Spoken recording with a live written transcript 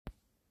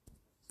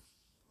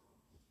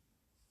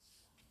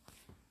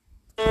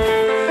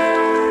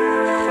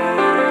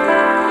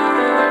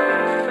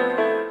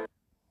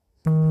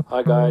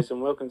Hi guys,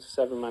 and welcome to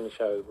Seven Money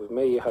Show with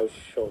me, your host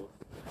Sean.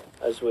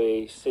 As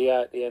we see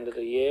out the end of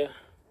the year,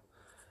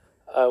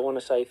 I want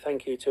to say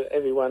thank you to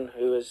everyone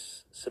who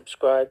has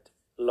subscribed,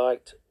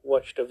 liked,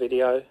 watched a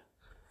video,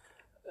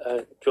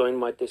 joined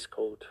my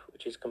Discord,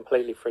 which is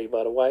completely free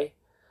by the way,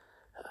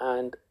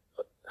 and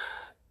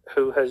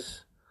who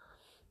has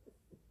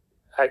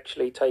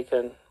actually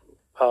taken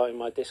part in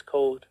my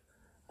Discord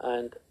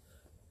and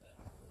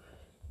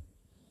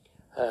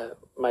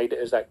made it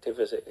as active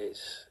as it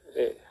is.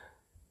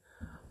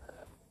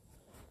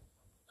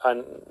 I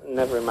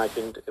never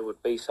imagined it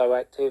would be so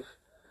active.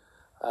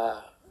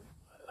 A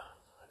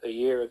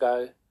year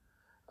ago,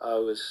 I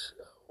was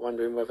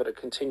wondering whether to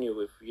continue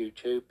with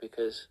YouTube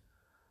because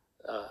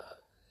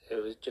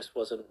just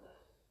wasn't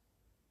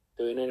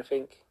doing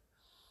anything.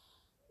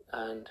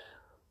 And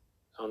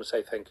I want to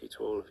say thank you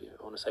to all of you.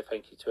 I want to say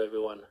thank you to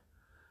everyone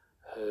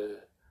who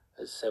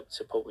has helped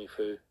support me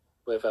through,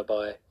 whether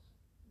by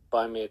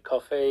buying me a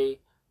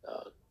coffee,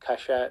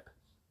 Cash App,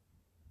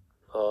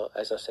 or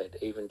as I said,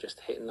 even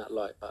just hitting that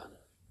like button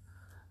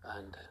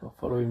and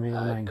following me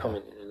on Anchor.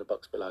 Commenting in the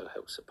box below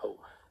helps support.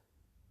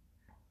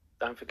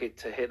 Don't forget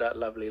to hit that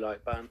lovely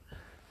like button,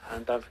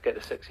 and don't forget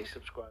to sexy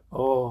subscribe.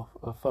 Or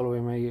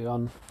following me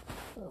on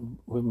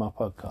with my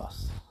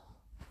podcast.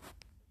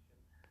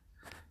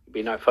 You'll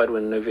be notified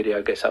when a new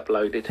video gets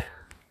uploaded.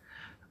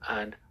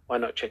 And why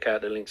not check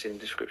out the links in the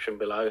description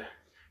below.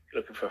 If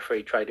you're looking for a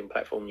free trading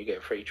platform, you get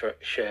a free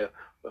share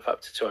with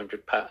up to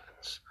 £200,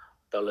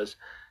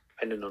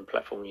 depending on the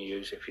platform you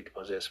use if you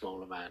deposit a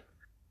small amount.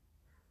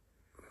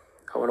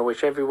 I want to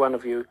wish every one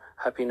of you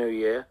Happy New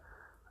Year,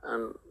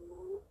 and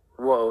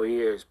what a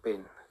year it's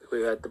been.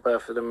 We've had the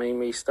birth of the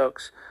Meme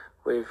stocks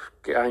with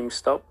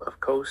GameStop, of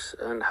course,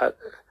 and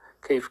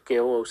Keith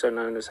Gill, also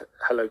known as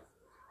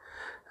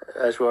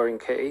Roaring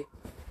Kitty,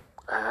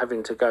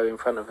 having to go in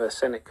front of a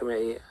Senate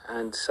committee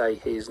and say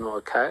he's not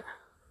a cat.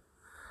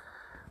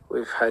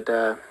 We've had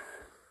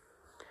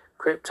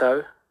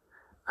crypto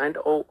and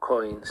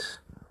altcoins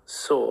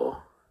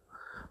soar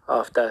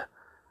after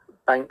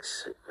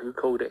banks who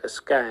called it a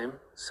scam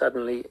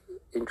suddenly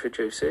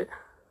introduce it.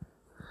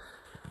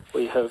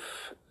 We have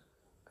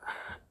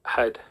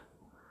had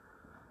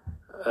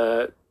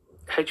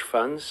hedge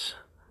funds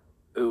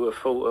who were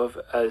thought of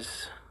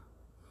as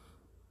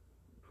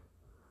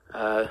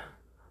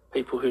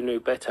people who knew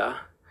better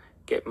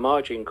get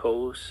margin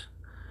calls,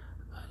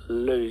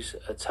 lose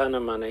a ton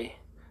of money,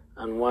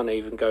 and one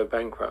even go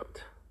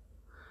bankrupt.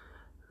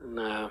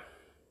 Now,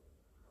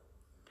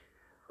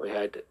 we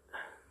had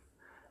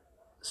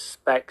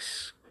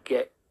SPACs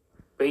get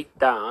beat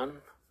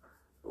down,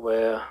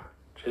 where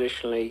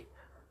traditionally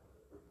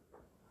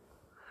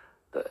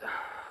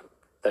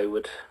they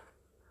would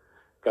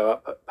go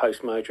up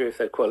post-merger if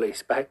they're quality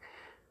SPAC.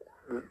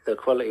 The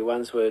quality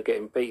ones were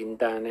getting beaten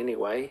down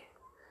anyway,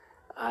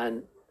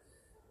 and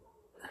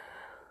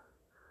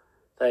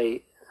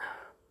it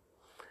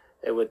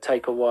would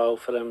take a while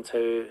for them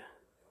to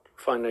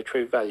find their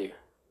true value.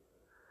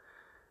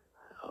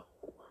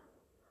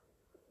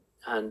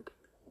 And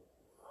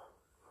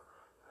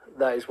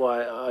that is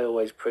why I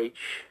always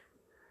preach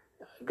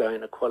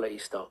going to quality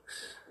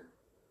stocks.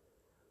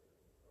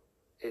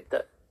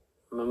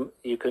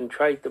 You can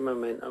trade the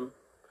momentum,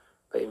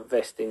 but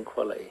invest in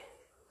quality.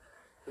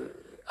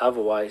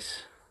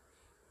 Otherwise,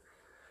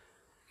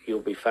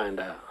 you'll be found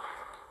out.